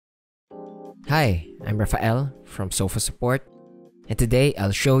Hi, I'm Rafael from Sophos Support, and today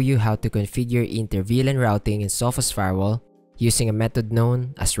I'll show you how to configure inter-VLAN routing in Sophos Firewall using a method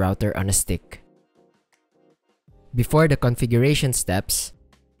known as router on a stick. Before the configuration steps,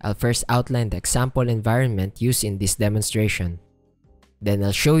 I'll first outline the example environment used in this demonstration. Then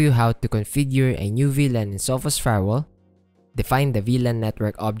I'll show you how to configure a new VLAN in Sophos Firewall, define the VLAN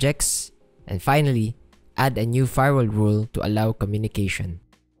network objects, and finally, add a new firewall rule to allow communication.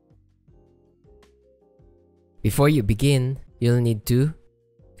 Before you begin, you'll need to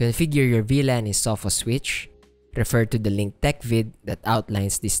configure your VLAN in Sophos switch, refer to the link tech vid that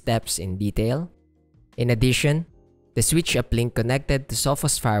outlines these steps in detail. In addition, the switch uplink connected to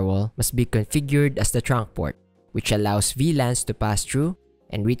Sophos Firewall must be configured as the trunk port, which allows VLANs to pass through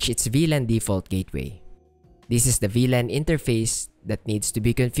and reach its VLAN default gateway. This is the VLAN interface that needs to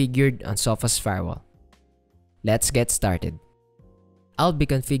be configured on Sophos Firewall. Let's get started. I'll be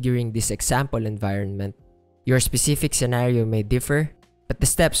configuring this example environment. Your specific scenario may differ, but the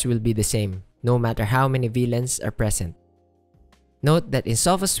steps will be the same, no matter how many VLANs are present. Note that in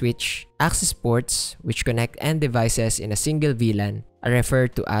Sophos switch, access ports, which connect end devices in a single VLAN, are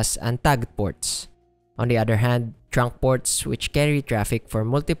referred to as untagged ports. On the other hand, trunk ports, which carry traffic for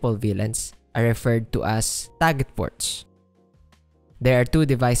multiple VLANs, are referred to as tagged ports. There are two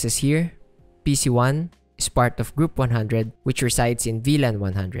devices here. PC1 is part of Group 100, which resides in VLAN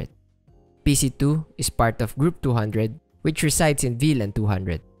 100. PC2 is part of Group 200, which resides in VLAN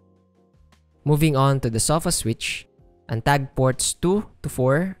 200. Moving on to the Sophos switch, untagged ports 2 to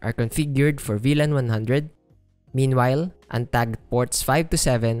 4 are configured for VLAN 100. Meanwhile, untagged ports 5 to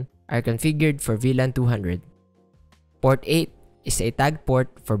 7 are configured for VLAN 200. Port 8 is a tagged port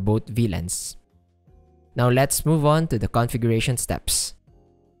for both VLANs. Now let's move on to the configuration steps.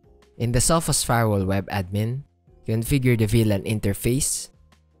 In the Sophos Firewall web admin, configure the VLAN interface.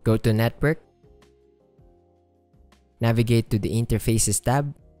 Go to Network, navigate to the Interfaces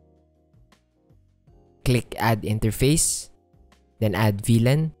tab, click Add Interface, then add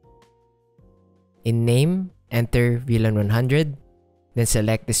VLAN. In Name, enter VLAN 100, then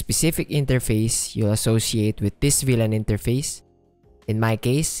select the specific interface you'll associate with this VLAN interface. In my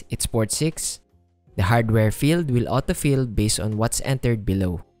case, it's port 6. The hardware field will autofill based on what's entered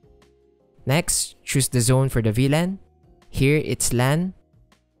below. Next, choose the zone for the VLAN. Here, it's LAN.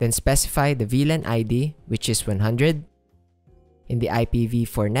 Then specify the VLAN ID, which is 100. In the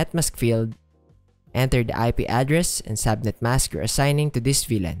IPv4 netmask field, enter the IP address and subnet mask you're assigning to this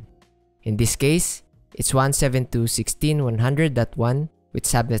VLAN. In this case, it's 172.16.100.1 with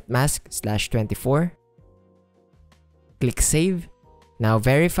subnet mask /24. Click Save. Now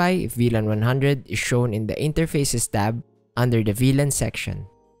verify if VLAN 100 is shown in the Interfaces tab under the VLAN section.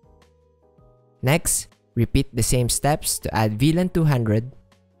 Next, repeat the same steps to add VLAN 200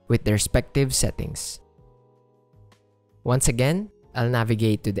 with the respective settings. Once again, I'll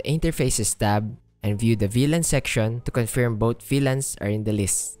navigate to the Interfaces tab and view the VLAN section to confirm both VLANs are in the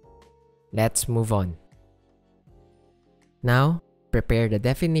list. Let's move on. Now, prepare the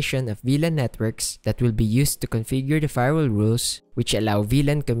definition of VLAN networks that will be used to configure the firewall rules which allow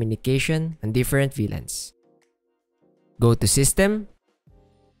VLAN communication on different VLANs. Go to System,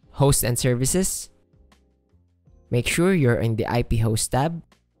 Host and Services. Make sure you're in the IP host tab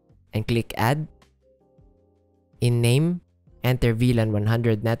and click Add. In Name, enter VLAN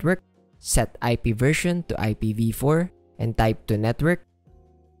 100 network, set IP version to IPv4 and type to network.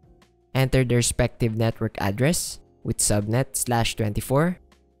 Enter the respective network address with subnet /24.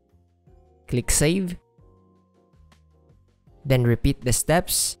 Click Save. Then repeat the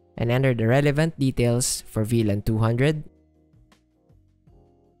steps and enter the relevant details for VLAN 200.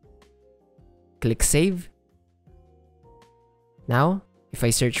 Click Save. Now, if I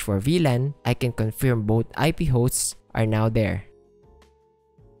search for VLAN, I can confirm both IP hosts are now there.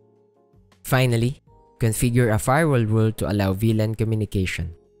 Finally, configure a firewall rule to allow VLAN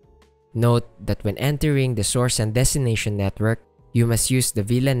communication. Note that when entering the source and destination network, you must use the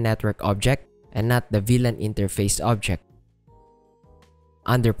VLAN network object and not the VLAN interface object.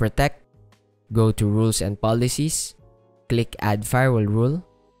 Under Protect, go to Rules and Policies, click Add Firewall Rule,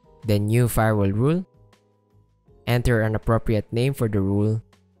 then New Firewall Rule. Enter an appropriate name for the rule.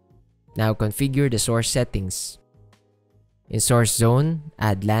 Now configure the source settings. In Source Zone,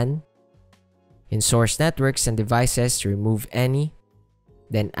 add LAN. In Source Networks and Devices, remove any.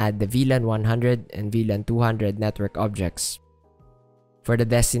 Then add the VLAN 100 and VLAN 200 network objects. For the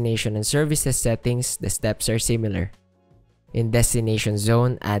Destination and Services settings, the steps are similar. In Destination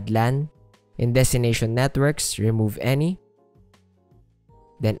Zone, add LAN. In Destination Networks, remove any.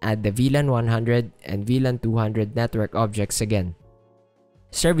 Then add the VLAN 100 and VLAN 200 network objects again.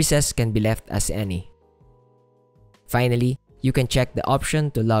 services can be left as any. Finally, you can check the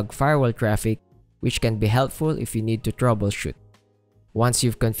option to log firewall traffic, which can be helpful if you need to troubleshoot. Once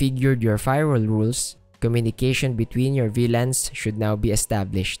you've configured your firewall rules, communication between your VLANs should now be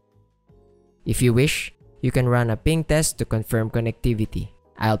established. If you wish, you can run a ping test to confirm connectivity.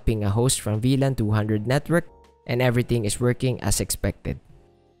 I'll ping a host from VLAN 200 network and everything is working as expected.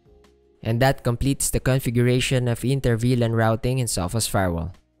 And that completes the configuration of inter-VLAN routing in Sophos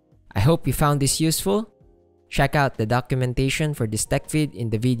Firewall. I hope you found this useful. Check out the documentation for this tech vid in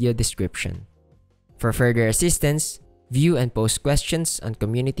the video description. For further assistance, view and post questions on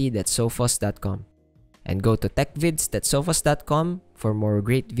community.sophos.com. And go to techvids.sophos.com for more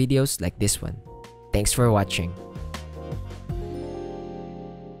great videos like this one. Thanks for watching.